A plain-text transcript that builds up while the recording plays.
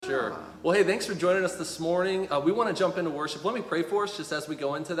sure. Well, hey, thanks for joining us this morning. We want to jump into worship. Let me pray for us just as we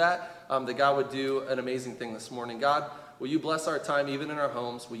go into that, that God would do an amazing thing this morning. God, will you bless our time, even in our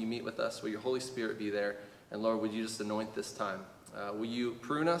homes? Will you meet with us? Will your Holy Spirit be there? And Lord, would you just anoint this time? Will you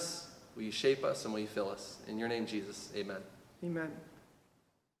prune us? Will you shape us? And will you fill us? In your name, Jesus, amen. Amen.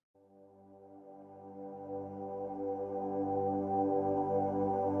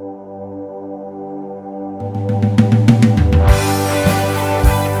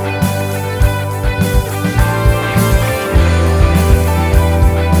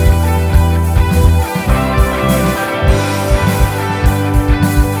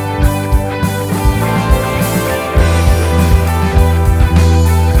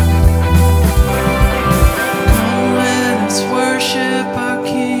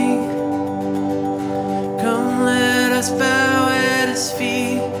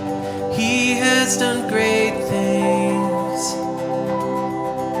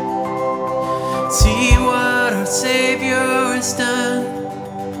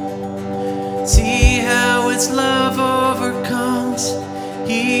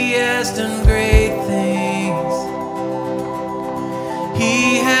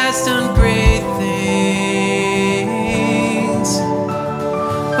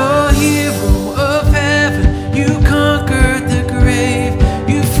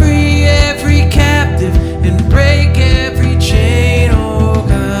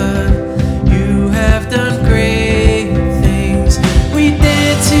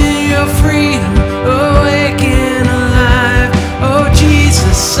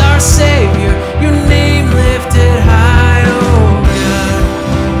 Savior, your name lifted high, oh God,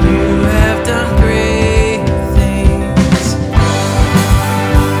 you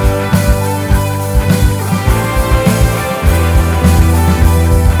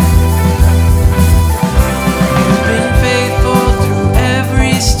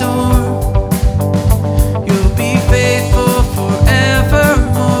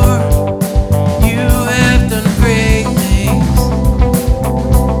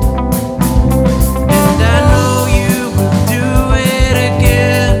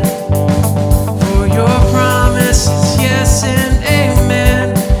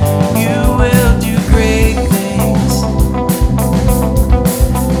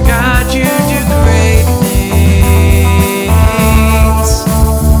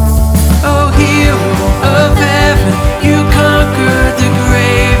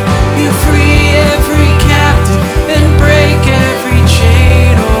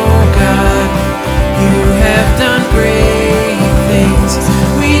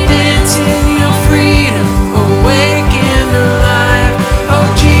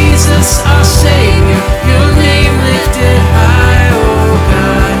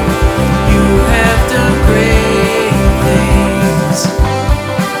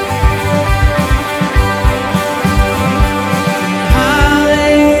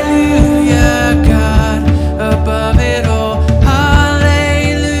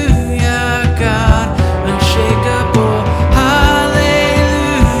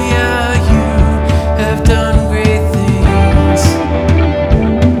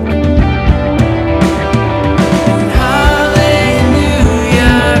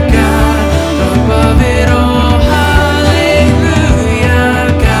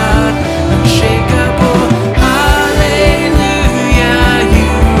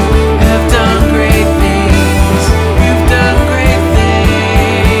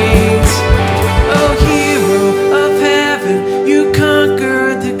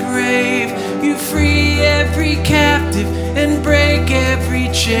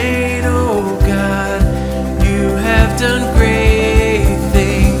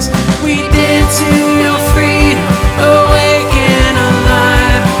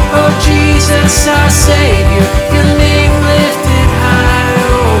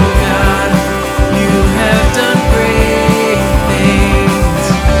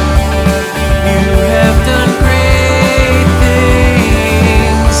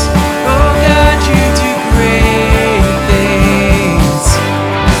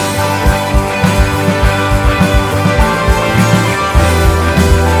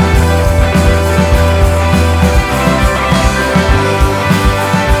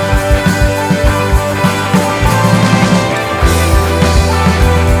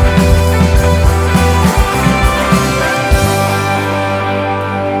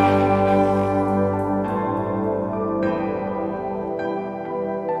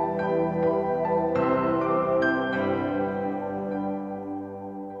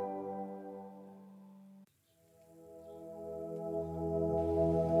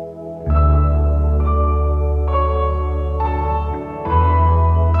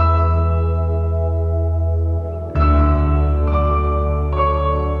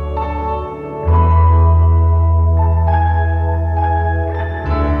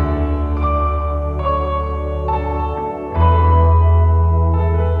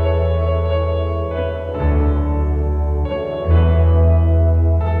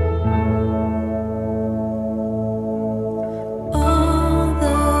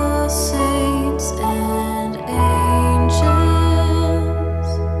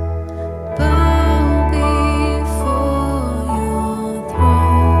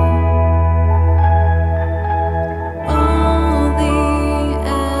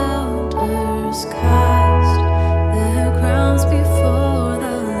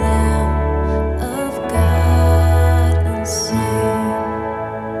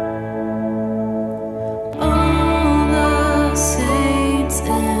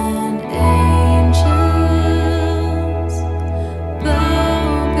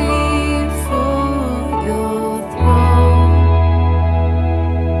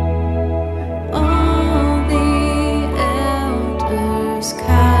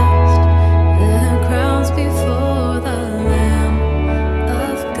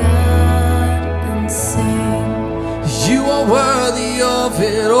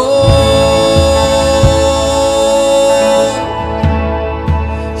it all.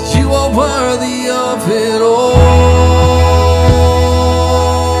 You are worthy of it all.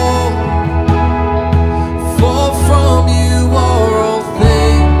 For from you are all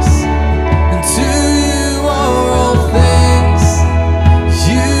things, and to you are all things.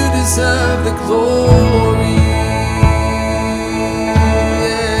 You deserve the glory.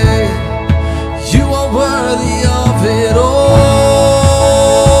 You are worthy of it all.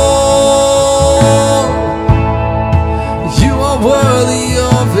 You are worthy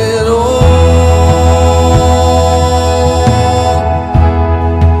of it all.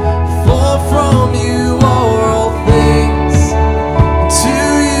 For from you are all things, to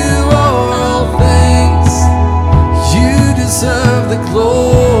you are all things. You deserve the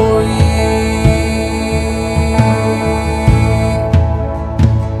glory.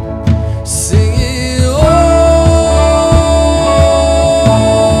 Sing it.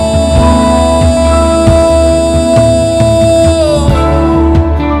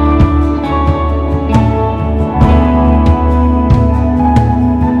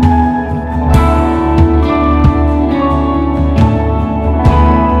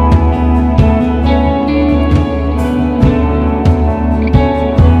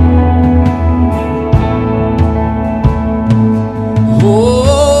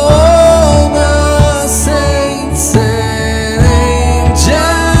 All the saints and angels,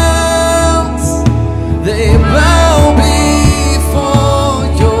 they bow before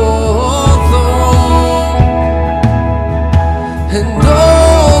your throne, and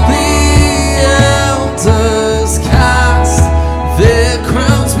all the elders cast their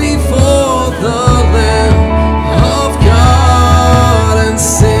crowns before the Lamb of God and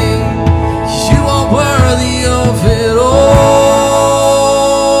sing, you are worthy of it all.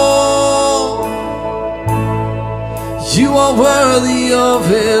 You are worthy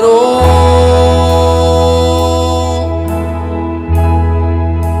of it all.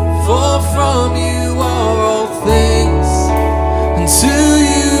 For from you are all things, and to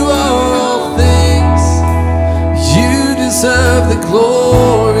you are all things. You deserve the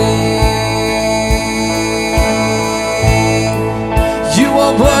glory. You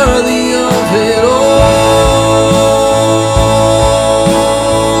are worthy of it all.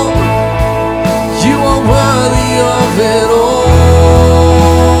 You are worthy of it all.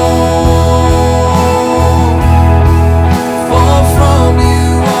 For from you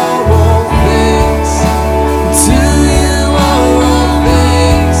are all things, to you are all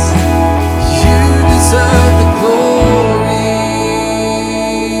things. You deserve the glory.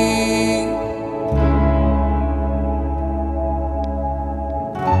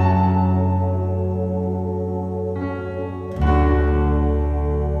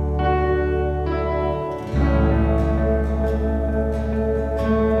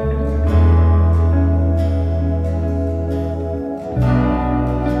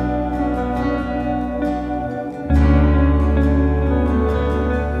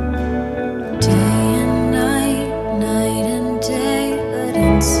 Day and night, night and day, let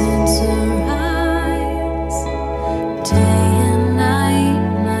incense arise. Day and night,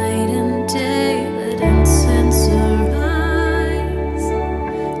 night and day, let incense arise.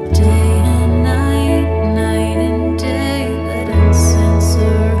 Day and night, night and day, let incense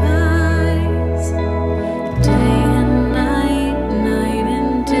arise. Day and night, night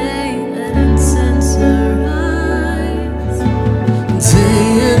and day, let incense arise.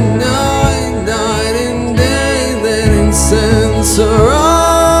 Day and night, night and day, let incense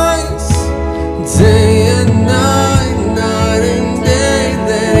arise. Day and night, night and day,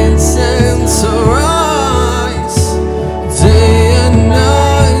 let incense arise. Day and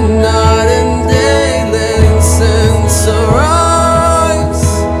night, night and day, let incense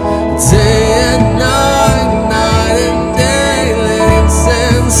arise. Day and night, night and day, let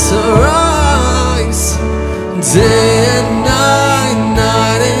incense arise. Day and night,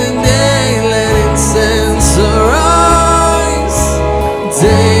 night and day, let incense arise.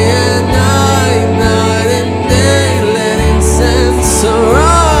 Day and night, night and day, let incense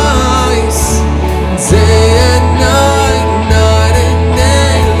arise. Day and night, night and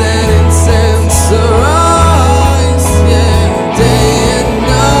day, let incense arise. Yeah. Day and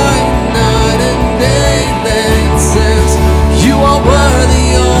night, night and day, let incense. You are worthy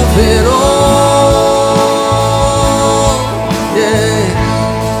of it all. Yeah.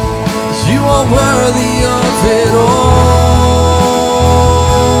 You are worthy of it all.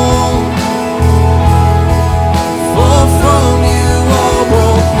 For from you are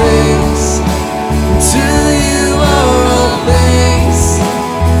all things, to you are all things.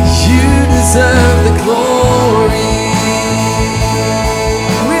 You deserve the glory.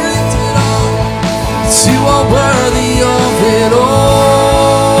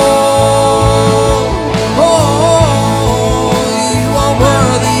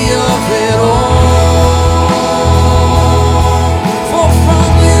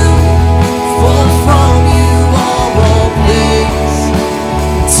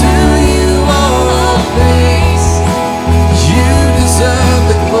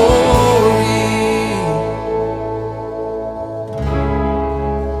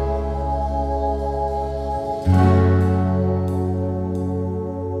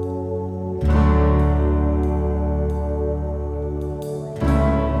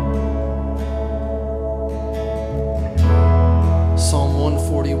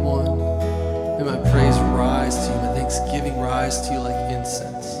 141. May my praise rise to you, my thanksgiving rise to you like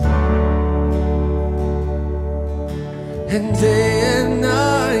incense. And day and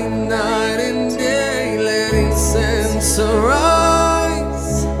night, night and day, let incense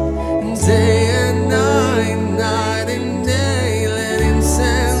arise. And day and night, night and day, let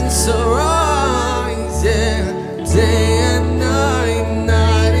incense arise. Yeah, day and night,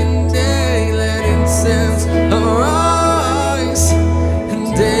 night and day, let incense arise.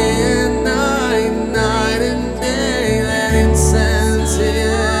 And day and night, night and day, let incense,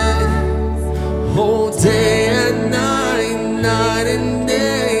 yeah. Oh, day and night, night and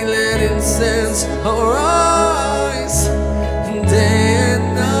day, let incense arise. And day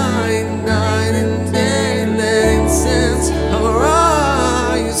and night, night and day, let incense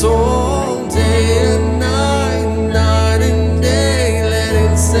arise. Oh, day and night, night and day, let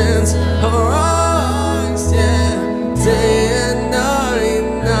incense arise. Yeah, day and night,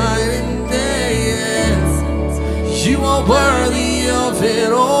 night and day, yeah. You are worthy of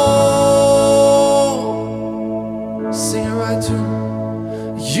it all. Sing it right to him.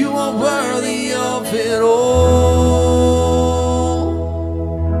 You are worthy of it all.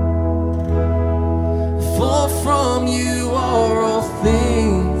 For from you are all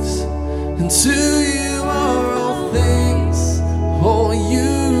things, and to you are all things. Oh,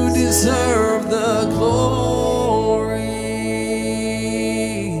 you deserve the glory.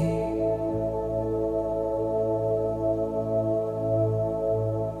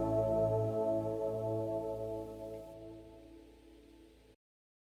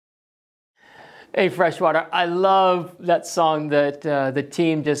 Hey, Freshwater, I love that song that the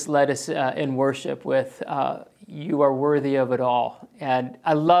team just led us in worship with, You Are Worthy of It All. And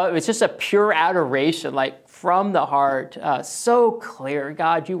I love, it's just a pure adoration, like from the heart, so clear.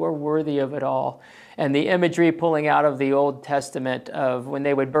 God, you are worthy of it all. And the imagery pulling out of the Old Testament of when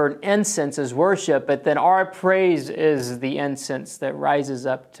they would burn incense as worship, but then our praise is the incense that rises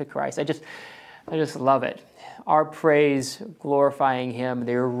up to Christ. I just love it. Our praise glorifying him,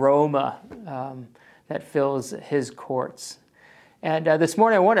 the aroma that fills his courts. And this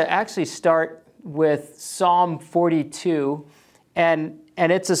morning I want to actually start with Psalm 42, and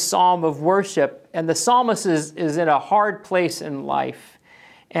it's a psalm of worship. And the psalmist is in a hard place in life.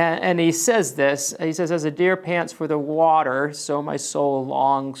 And he says this, he says, as a deer pants for the water, so my soul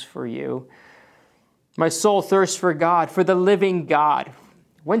longs for you. My soul thirsts for God, for the living God.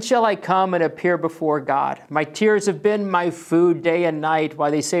 When shall I come and appear before God? My tears have been my food day and night, while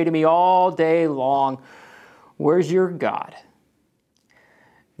they say to me all day long, where's your God?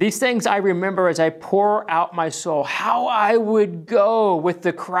 These things I remember as I pour out my soul, how I would go with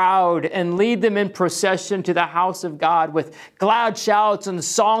the crowd and lead them in procession to the house of God with glad shouts and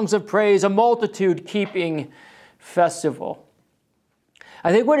songs of praise, a multitude keeping festival.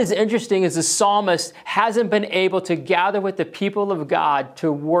 I think what is interesting is the psalmist hasn't been able to gather with the people of God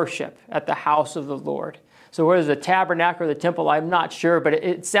to worship at the house of the Lord. So whether it's the tabernacle or the temple, I'm not sure, but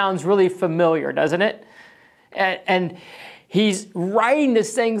it sounds really familiar, doesn't it? And he's writing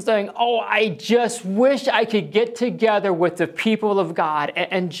this thing saying, oh, I just wish I could get together with the people of God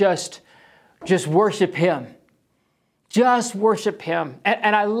and just worship him. Just worship him.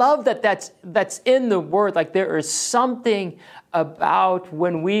 And I love that that's in the word. Like there is something about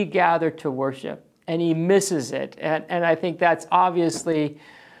when we gather to worship, and he misses it. And I think that's obviously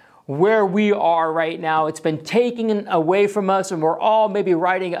where we are right now. It's been taken away from us, and we're all maybe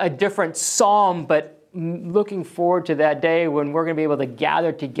writing a different psalm, but looking forward to that day when we're going to be able to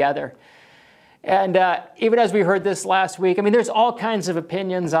gather together. And even as we heard this last week, I mean, there's all kinds of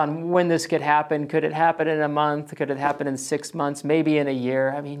opinions on when this could happen. Could it happen in a month? Could it happen in 6 months? Maybe in a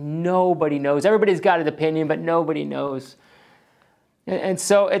year? I mean, nobody knows. Everybody's got an opinion, but nobody knows. And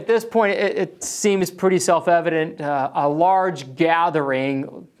so at this point, it seems pretty self-evident. A large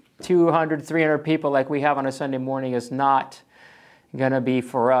gathering, 200, 300 people like we have on a Sunday morning is not going to be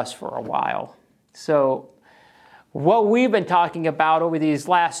for us for a while. So what we've been talking about over these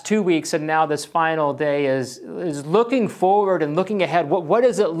last 2 weeks and now this final day is looking forward and looking ahead. What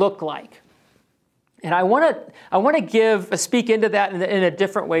does it look like? And I want to speak into that in a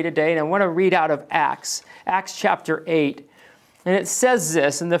different way today, and I want to read out of Acts chapter 8. And it says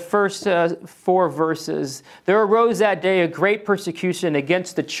this in the first 4 verses, there arose that day a great persecution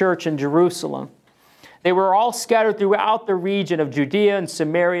against the church in Jerusalem. They were all scattered throughout the region of Judea and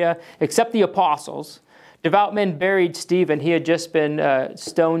Samaria, except the apostles. Devout men buried Stephen. He had just been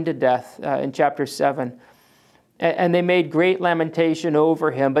stoned to death in chapter 7. And they made great lamentation over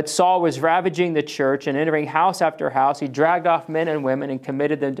him. But Saul was ravaging the church, and entering house after house, he dragged off men and women and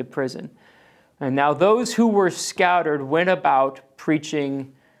committed them to prison. And now those who were scattered went about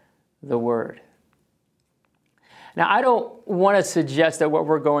preaching the word. Now, I don't want to suggest that what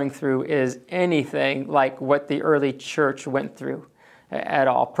we're going through is anything like what the early church went through at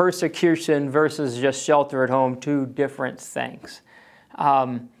all. Persecution versus just shelter at home, two different things.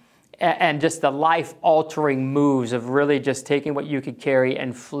 And just the life-altering moves of really just taking what you could carry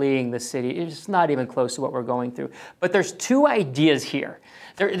and fleeing the city. It's not even close to what we're going through. But there's two ideas here.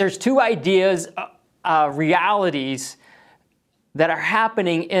 There's two ideas, realities that are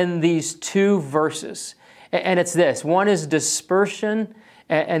happening in these two verses. And it's this. One is dispersion,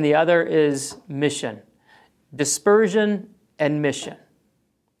 and the other is mission. Dispersion and mission.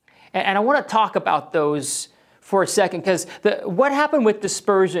 And I want to talk about those for a second, because what happened with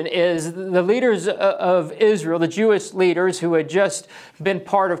dispersion is the leaders of Israel, the Jewish leaders who had just been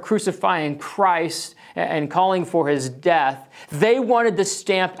part of crucifying Christ and calling for his death, they wanted to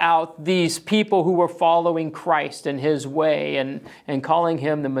stamp out these people who were following Christ and his way and calling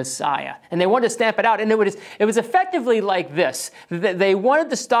him the Messiah. And they wanted to stamp it out. And it was effectively like this. They wanted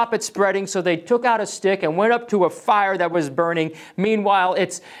to stop it spreading, so they took out a stick and went up to a fire that was burning. Meanwhile,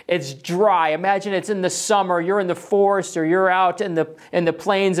 it's dry. Imagine it's in the summer. You're in the forest or you're out in the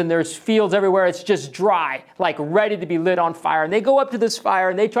plains and there's fields everywhere. It's just dry, like ready to be lit on fire. And they go up to this fire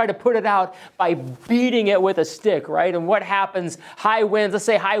and they try to put it out by beating it with a stick, right? And what happens? High winds, let's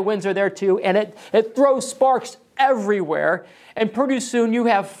say high winds are there too, and it throws sparks everywhere, and pretty soon you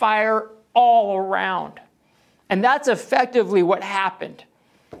have fire all around. And that's effectively what happened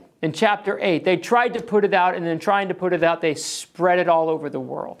in chapter 8. They tried to put it out, and then trying to put it out, they spread it all over the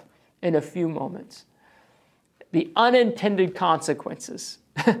world in a few moments. The unintended consequences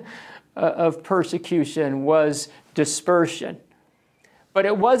of persecution was dispersion. But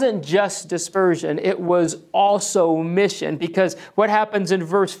it wasn't just dispersion, it was also mission, because what happens in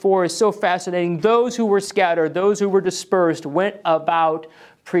verse 4 is so fascinating. Those who were scattered, those who were dispersed, went about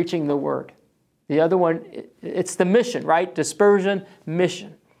preaching the word. The other one, it's the mission, right? Dispersion,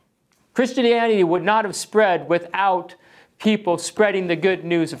 mission. Christianity would not have spread without people spreading the good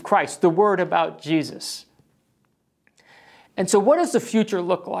news of Christ, the word about Jesus. And so what does the future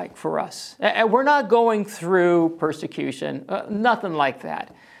look like for us? And we're not going through persecution, nothing like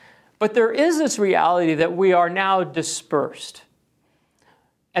that. But there is this reality that we are now dispersed.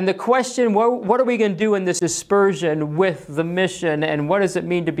 And the question, what are we going to do in this dispersion with the mission, and what does it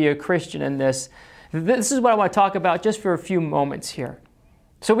mean to be a Christian in this? This is what I want to talk about just for a few moments here.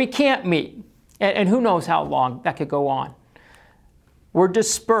 So we can't meet, and who knows how long that could go on. We're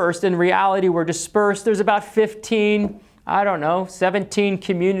dispersed. In reality, we're dispersed. There's about 17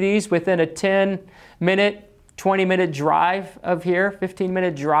 communities within a 10-minute, 20-minute drive of here,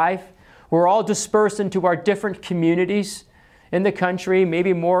 15-minute drive. We're all dispersed into our different communities in the country,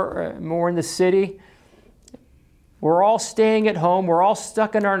 maybe more in the city. We're all staying at home. We're all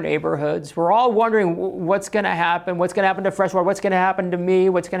stuck in our neighborhoods. We're all wondering what's going to happen. What's going to happen to Freshwater? What's going to happen to me?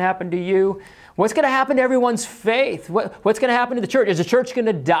 What's going to happen to you? What's going to happen to everyone's faith? What's going to happen to the church? Is the church going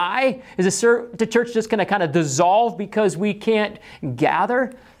to die? Is the church just going to kind of dissolve because we can't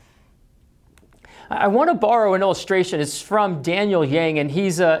gather? I want to borrow an illustration. It's from Daniel Yang, and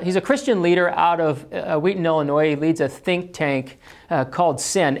he's a Christian leader out of Wheaton, Illinois. He leads a think tank called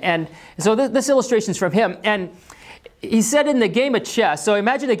Sin. And so this illustration is from him. And he said in the game of chess, so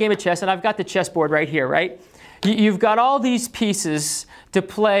imagine a game of chess, and I've got the chessboard right here, right? You've got all these pieces to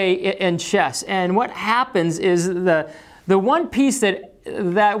play in chess. And what happens is the one piece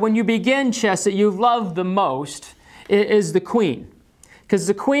that when you begin chess that you love the most is the queen. Because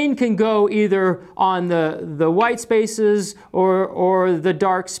the queen can go either on the white spaces or the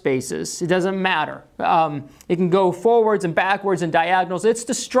dark spaces. It doesn't matter. It can go forwards and backwards and diagonals. It's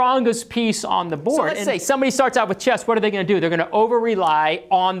the strongest piece on the board. So let's say somebody starts out with chess. What are they going to do? They're going to over-rely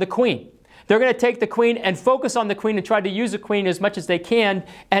on the queen. They're going to take the queen and focus on the queen and try to use the queen as much as they can.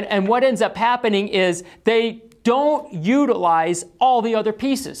 And what ends up happening is they don't utilize all the other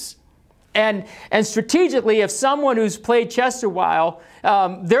pieces. And strategically, if someone who's played chess a while,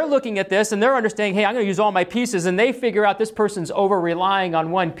 they're looking at this and they're understanding, hey, I'm going to use all my pieces, and they figure out this person's over-relying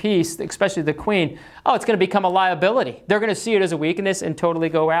on one piece, especially the queen, it's going to become a liability. They're going to see it as a weakness and totally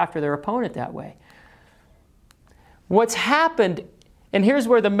go after their opponent that way. What's happened, and here's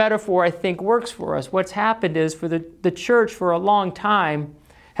where the metaphor, I think, works for us. What's happened is for the church for a long time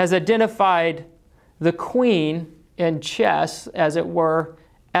has identified the queen in chess, as it were,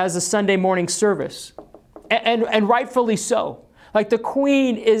 as a Sunday morning service, and rightfully so. Like, the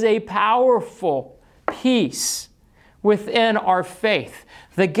queen is a powerful piece within our faith.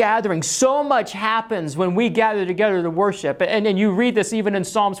 The gathering. So much happens when we gather together to worship. And you read this even in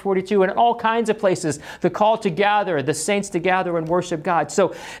Psalms 42 and in all kinds of places. The call to gather, the saints to gather and worship God.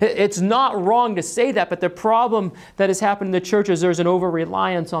 So it's not wrong to say that, but the problem that has happened in the church is there's an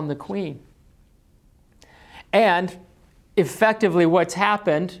over-reliance on the queen. And effectively what's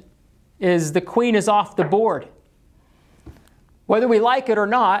happened is the queen is off the board. Whether we like it or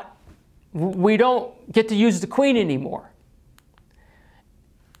not, we don't get to use the queen anymore.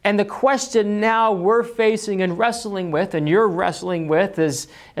 And the question now we're facing and wrestling with, and you're wrestling with as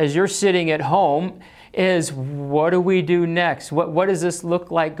you're sitting at home, is what do we do next? What does this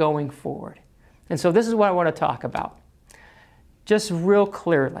look like going forward? And so this is what I want to talk about. Just real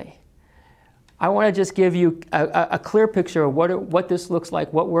clearly. I want to just give you a clear picture of what this looks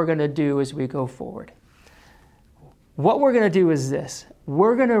like, what we're going to do as we go forward. What we're going to do is this.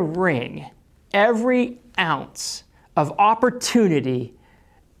 We're going to wring every ounce of opportunity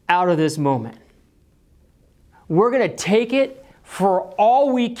out of this moment. We're going to take it for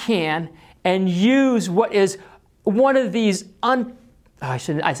all we can and use what is one of these I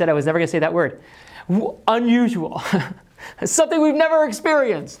said I was never going to say that word. Unusual. Something we've never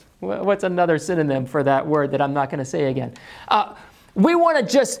experienced. What's another synonym for that word that I'm not going to say again? We want to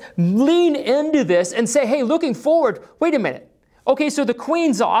just lean into this and say, hey, looking forward, wait a minute. Okay, so the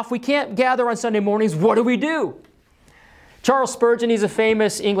queen's off. We can't gather on Sunday mornings. What do we do? Charles Spurgeon, he's a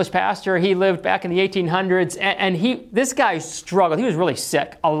famous English pastor. He lived back in the 1800s, and this guy struggled. He was really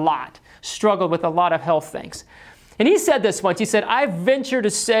sick a lot, struggled with a lot of health things. And he said this once. He said, I venture to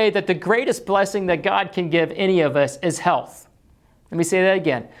say that the greatest blessing that God can give any of us is health. Let me say that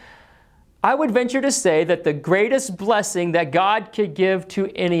again. I would venture to say that the greatest blessing that God could give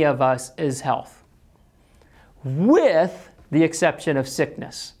to any of us is health, with the exception of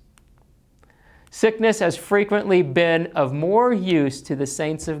sickness. Sickness has frequently been of more use to the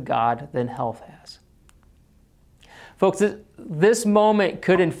saints of God than health has. Folks, this moment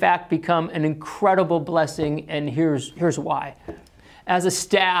could in fact become an incredible blessing, and here's why. As a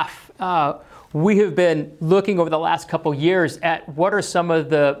staff, we have been looking over the last couple years at what are some of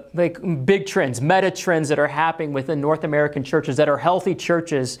the big trends, meta trends that are happening within North American churches that are healthy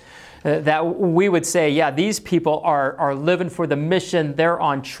churches that we would say, yeah, these people are living for the mission. They're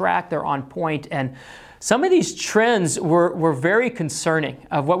on track. They're on point. And some of these trends were very concerning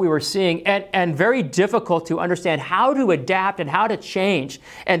of what we were seeing and very difficult to understand how to adapt and how to change.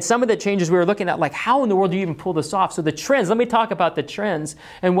 And some of the changes we were looking at, like how in the world do you even pull this off? So the trends, let me talk about the trends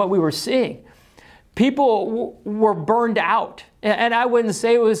and what we were seeing. People were burned out. And I wouldn't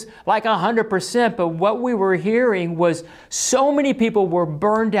say it was like 100%, but what we were hearing was so many people were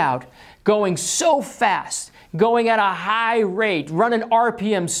burned out, going so fast, going at a high rate, running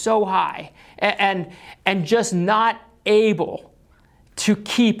RPM so high, and just not able to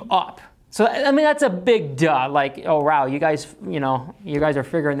keep up. So, I mean, that's a big duh. Like, oh, wow, you guys are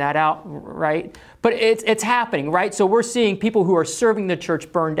figuring that out, right? But it's happening, right? So we're seeing people who are serving the church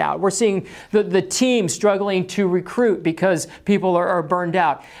burned out. We're seeing the team struggling to recruit because people are burned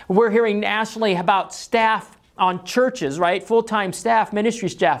out. We're hearing nationally about staff on churches, right? Full-time staff, ministry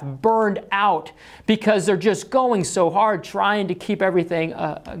staff, burned out because they're just going so hard trying to keep everything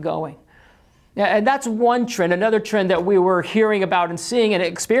going. And that's one trend. Another trend that we were hearing about and seeing and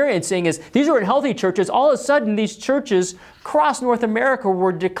experiencing is these were in healthy churches. All of a sudden, these churches across North America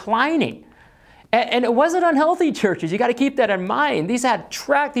were declining. And it wasn't unhealthy churches. You got to keep that in mind. These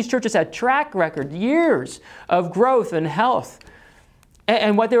churches had track record, years of growth and health.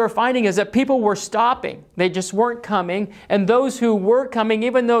 And what they were finding is that people were stopping. They just weren't coming. And those who were coming,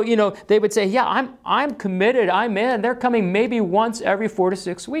 even though, they would say, yeah, I'm committed, I'm in, they're coming maybe once every 4 to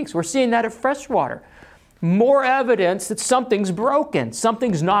 6 weeks. We're seeing that at Freshwater. More evidence that something's broken,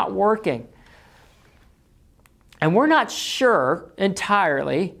 something's not working. And we're not sure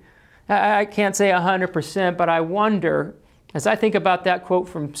entirely, I can't say 100%, but I wonder, as I think about that quote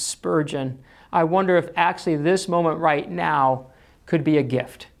from Spurgeon, I wonder if actually this moment right now could be a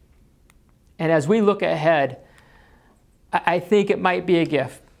gift. And as we look ahead, I think it might be a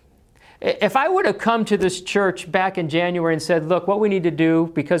gift. If I would have come to this church back in January and said, look, what we need to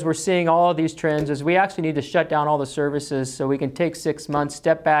do, because we're seeing all of these trends, is we actually need to shut down all the services so we can take 6 months,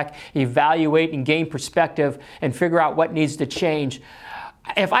 step back, evaluate, and gain perspective and figure out what needs to change.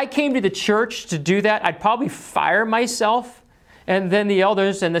 If I came to the church to do that, I'd probably fire myself. And then the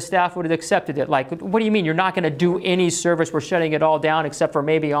elders and the staff would have accepted it. Like, what do you mean you're not going to do any service? We're shutting it all down except for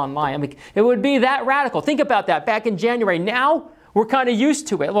maybe online. I mean, it would be that radical. Think about that back in January. Now we're kind of used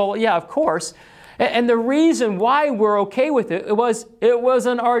to it. Well, yeah, of course. And the reason why we're okay with it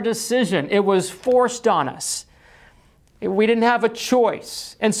wasn't our decision. It was forced on us. We didn't have a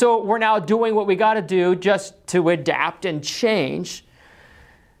choice. And so we're now doing what we got to do just to adapt and change.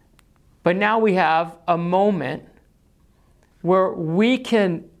 But now we have a moment where we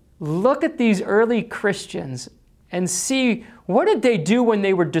can look at these early Christians and see, what did they do when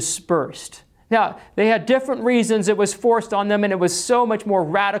they were dispersed? Now, they had different reasons it was forced on them, and it was so much more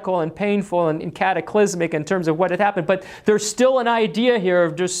radical and painful and cataclysmic in terms of what had happened. But there's still an idea here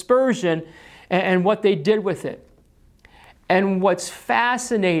of dispersion and what they did with it. And what's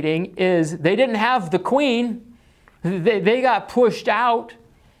fascinating is they didn't have the queen. They got pushed out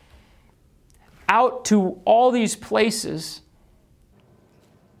to all these places.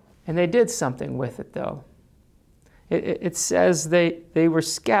 And they did something with it, though. It says they were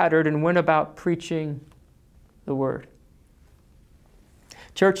scattered and went about preaching the word.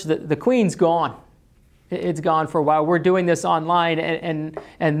 Church, the queen's gone. It's gone for a while. We're doing this online,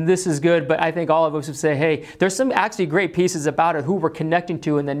 and this is good, but I think all of us would say, hey, there's some actually great pieces about it, who we're connecting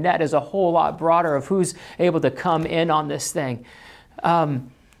to, and the net is a whole lot broader of who's able to come in on this thing. But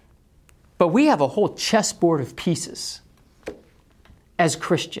we have a whole chessboard of pieces as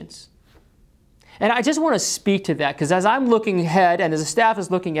Christians. And I just want to speak to that, because as I'm looking ahead and as the staff is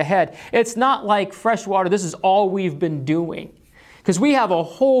looking ahead, it's not like Freshwater, this is all we've been doing. Because we have a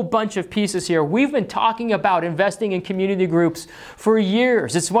whole bunch of pieces here. We've been talking about investing in community groups for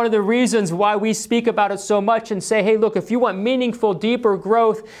years. It's one of the reasons why we speak about it so much and say, hey, look, if you want meaningful, deeper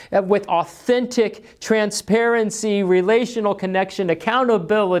growth with authentic transparency, relational connection,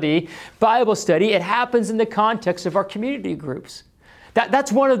 accountability, Bible study, it happens in the context of our community groups.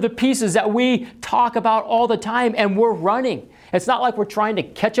 That's one of the pieces that we talk about all the time, and we're running. It's not like we're trying to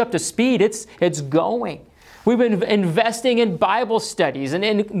catch up to speed. It's going. We've been investing in Bible studies, and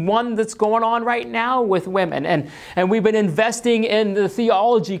in one that's going on right now with women. And we've been investing in the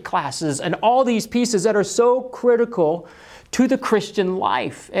theology classes and all these pieces that are so critical to the Christian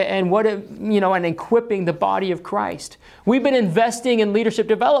life and and equipping the body of Christ. We've been investing in leadership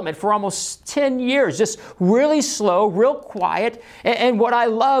development for almost 10 years, just really slow, real quiet. And what I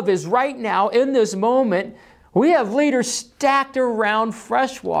love is right now, in this moment, we have leaders stacked around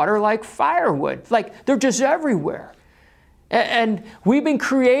Freshwater like firewood. Like, they're just everywhere. And we've been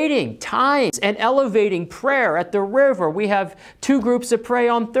creating times and elevating prayer at the river. We have 2 groups that pray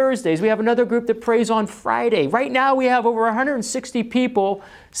on Thursdays. We have another group that prays on Friday. Right now we have over 160 people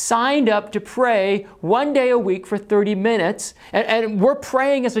signed up to pray 1 day a week for 30 minutes. And we're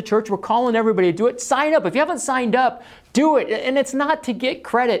praying as a church. We're calling everybody to do it. Sign up. If you haven't signed up, do it. And it's not to get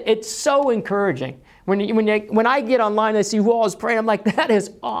credit. It's so encouraging. When I get online and I see who all is praying, I'm like, that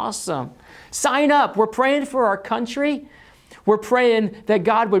is awesome. Sign up. We're praying for our country. We're praying that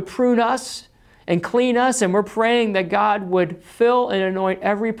God would prune us and clean us, and we're praying that God would fill and anoint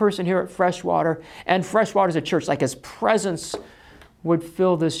every person here at Freshwater, and Freshwater as a church, like His presence would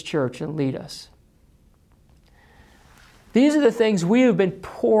fill this church and lead us. These are the things we have been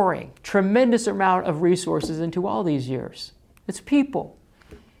pouring tremendous amount of resources into all these years. It's people.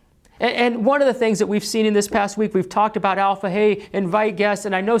 And one of the things that we've seen in this past week, we've talked about Alpha. Hey, invite guests.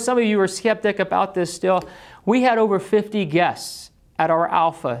 And I know some of you are skeptic about this still. We had over 50 guests at our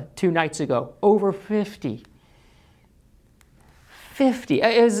Alpha 2 nights ago. Over 50. 50.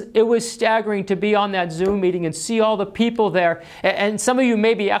 It was staggering to be on that Zoom meeting and see all the people there. And some of you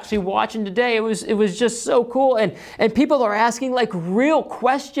may be actually watching today. It was just so cool. And people are asking like real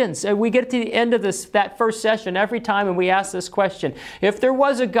questions. And we get to the end of that first session every time and we ask this question. If there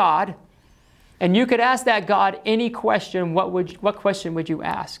was a God and you could ask that God any question, what question would you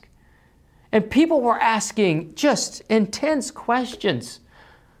ask? And people were asking just intense questions.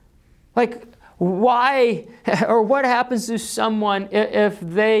 Like, why or what happens to someone if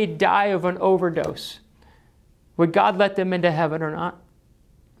they die of an overdose? Would God let them into heaven or not?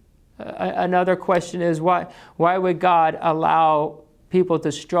 Another question is, why would God allow people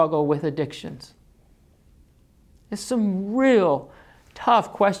to struggle with addictions? It's some real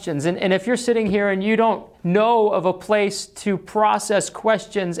tough questions. And if you're sitting here and you don't know of a place to process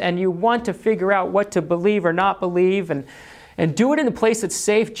questions and you want to figure out what to believe or not believe and do it in a place that's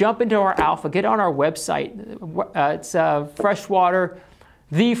safe, jump into our Alpha, get on our website. It's Freshwater,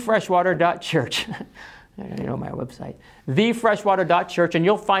 thefreshwater.church. You know my website. Thefreshwater.church, and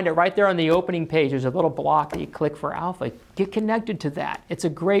you'll find it right there on the opening page. There's a little block that you click for Alpha. Get connected to that. It's a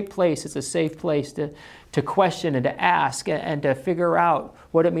great place. It's a safe place to question and to ask and to figure out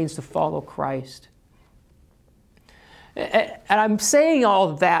what it means to follow Christ. And I'm saying all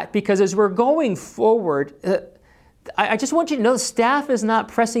of that because as we're going forward, I just want you to know the staff is not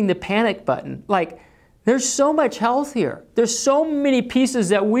pressing the panic button. Like, there's so much health here. There's so many pieces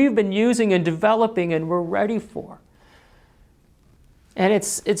that we've been using and developing and we're ready for. And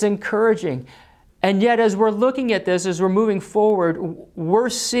it's encouraging. And yet, as we're looking at this, as we're moving forward, we're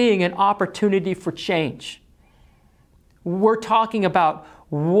seeing an opportunity for change. We're talking about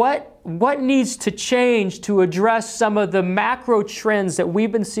what needs to change to address some of the macro trends that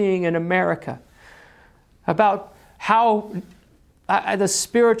we've been seeing in America, about how the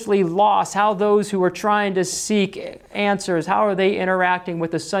spiritually lost, how those who are trying to seek answers, how are they interacting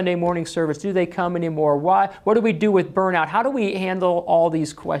with the Sunday morning service? Do they come anymore? Why? What do we do with burnout? How do we handle all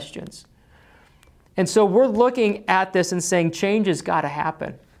these questions? And so we're looking at this and saying change has got to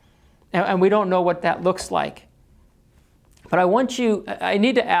happen. And we don't know what that looks like. But I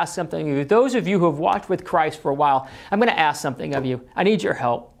need to ask something of you. Those of you who have walked with Christ for a while, I'm going to ask something of you. I need your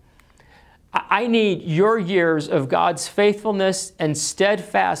help. I need your years of God's faithfulness and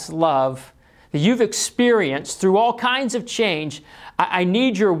steadfast love that you've experienced through all kinds of change. I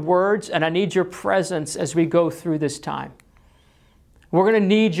need your words and I need your presence as we go through this time. We're going to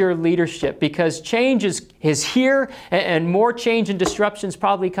need your leadership because change is here, and more change and disruption is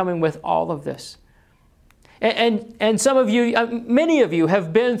probably coming with all of this. And some of you, many of you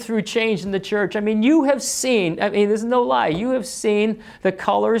have been through change in the church. I mean, you have seen, there's no lie, you have seen the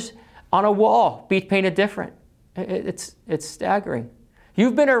colors on a wall be painted different. It's staggering.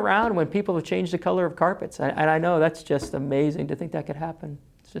 You've been around when people have changed the color of carpets, and I know that's just amazing to think that could happen.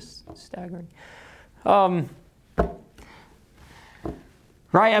 It's just staggering.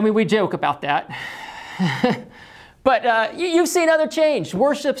 Right? I mean, we joke about that. But you've seen other change,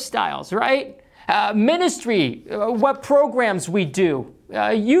 worship styles, right? Ministry, what programs we do.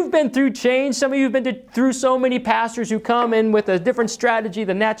 You've been through change. Some of you have been through so many pastors who come in with a different strategy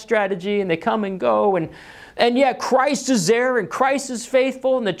than that strategy, and they come and go. And yet Christ is there, and Christ is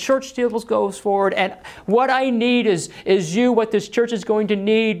faithful, and the church still goes forward. And what I need is you. What this church is going to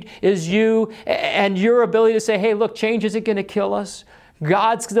need is you and your ability to say, hey, look, change isn't going to kill us.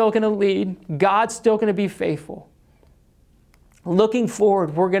 God's still going to lead. God's still going to be faithful. Looking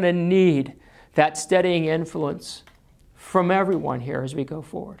forward, we're going to need that steadying influence from everyone here as we go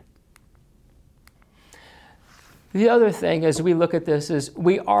forward. The other thing as we look at this is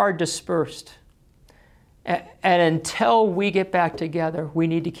we are dispersed. And until we get back together, we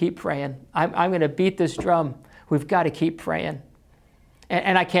need to keep praying. I'm going to beat this drum. We've got to keep praying.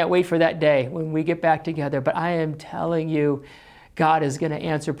 And I can't wait for that day when we get back together. But I am telling you, God is going to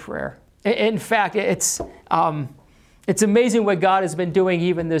answer prayer. In fact, it's amazing what God has been doing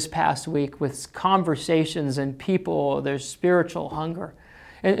even this past week with conversations and people, their spiritual hunger.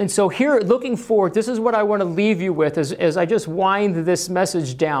 And so here, looking forward, this is what I want to leave you with as I just wind this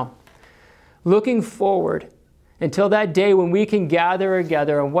message down. Looking forward until that day when we can gather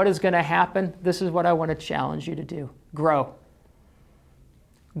together, and what is going to happen, this is what I want to challenge you to do. Grow.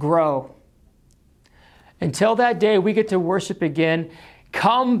 Grow. Until that day we get to worship again,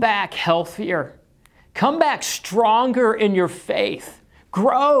 come back healthier. Come back stronger in your faith.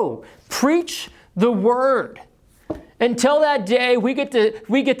 Grow. Preach the word. Until that day, we get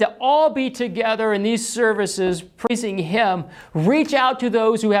to all be together in these services praising Him. Reach out to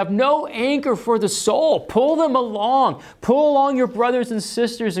those who have no anchor for the soul. Pull them along. Pull along your brothers and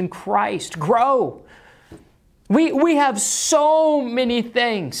sisters in Christ. Grow. We have so many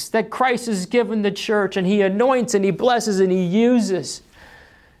things that Christ has given the church, and He anoints and He blesses and He uses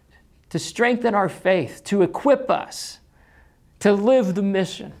to strengthen our faith, to equip us, to live the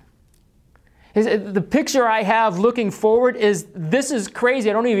mission. The picture I have looking forward is, this is crazy.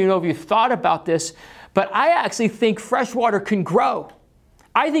 I don't even know if you've thought about this, but I actually think Freshwater can grow.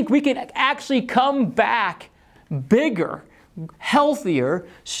 I think we can actually come back bigger, healthier,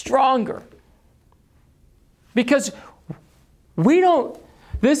 stronger. Because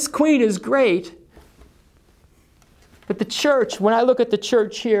this queen is great, but the church, when I look at the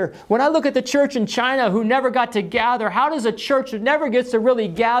church here, when I look at the church in China who never got to gather, how does a church that never gets to really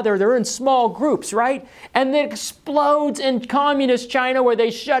gather? They're in small groups, right? And it explodes in communist China where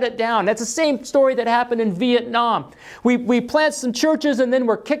they shut it down. That's the same story that happened in Vietnam. We plant some churches and then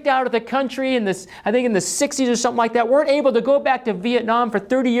we're kicked out of the country in this, I think in the 60s or something like that. Weren't able to go back to Vietnam for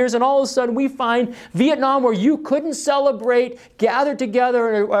 30 years, and all of a sudden we find Vietnam where you couldn't celebrate, gather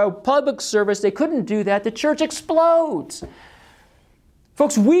together in a public service. They couldn't do that. The church explodes.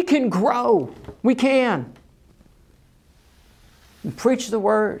 Folks, we can grow. We can. And preach the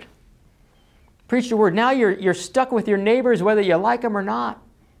word. Preach the word. Now you're stuck with your neighbors whether you like them or not.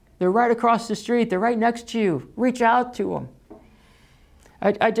 They're right across the street. They're right next to you. Reach out to them.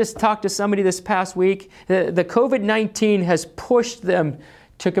 I just talked to somebody this past week. The COVID-19 has pushed them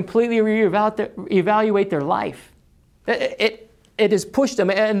to completely reevaluate their life. It has pushed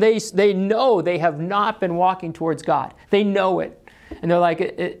them, and they know they have not been walking towards God. They know it. And they're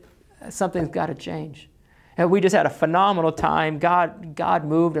like, something's got to change. And we just had a phenomenal time. God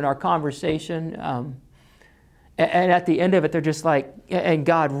moved in our conversation. And at the end of it, they're just like, and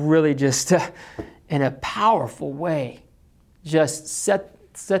God really just, in a powerful way, just set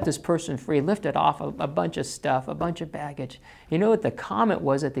this person free, lifted off a bunch of stuff, a bunch of baggage. You know what the comment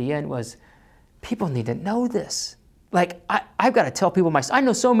was at the end was, people need to know this. Like, I've got to tell people I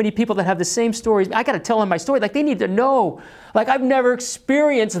know so many people that have the same stories. I got to tell them my story. Like, they need to know. Like, I've never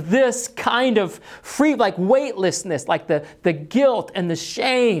experienced this kind of free, like weightlessness, like the guilt and the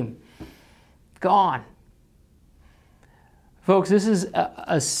shame gone. Folks, this is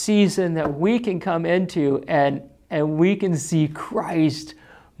a season that we can come into and we can see Christ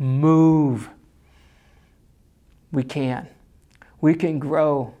move. We can. We can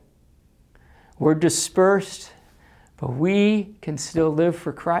grow. We're dispersed, but we can still live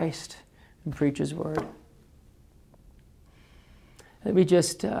for Christ and preach His word. Let me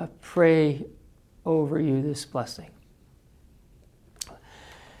just pray over you this blessing.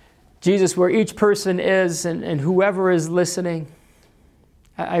 Jesus, where each person is and whoever is listening,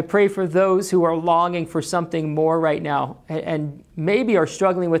 I pray for those who are longing for something more right now and maybe are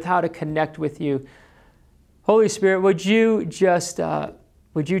struggling with how to connect with you. Holy Spirit, would you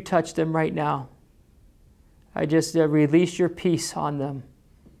touch them right now? I just release your peace on them.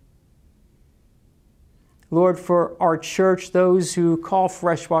 Lord, for our church, those who call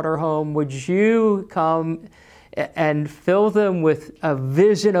Freshwater home, would you come and fill them with a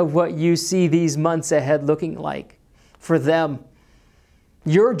vision of what you see these months ahead looking like for them.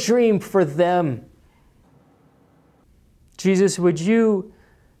 Your dream for them. Jesus, would you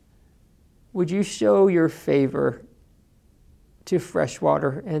show your favor to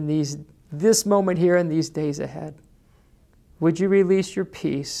Freshwater in this moment here and these days ahead? Would you release your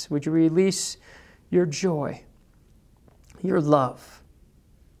peace? Would you release your joy, your love,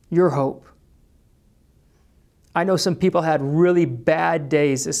 your hope? I know some people had really bad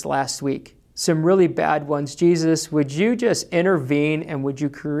days this last week, some really bad ones. Jesus, would you just intervene and would you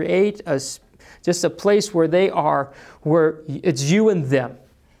create just a place where they are, where it's you and them?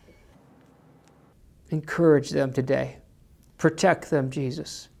 Encourage them today. Protect them,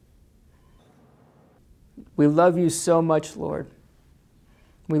 Jesus. We love you so much, Lord.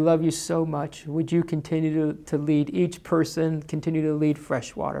 We love you so much. Would you continue to lead each person, continue to lead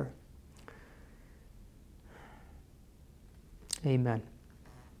Freshwater? Amen.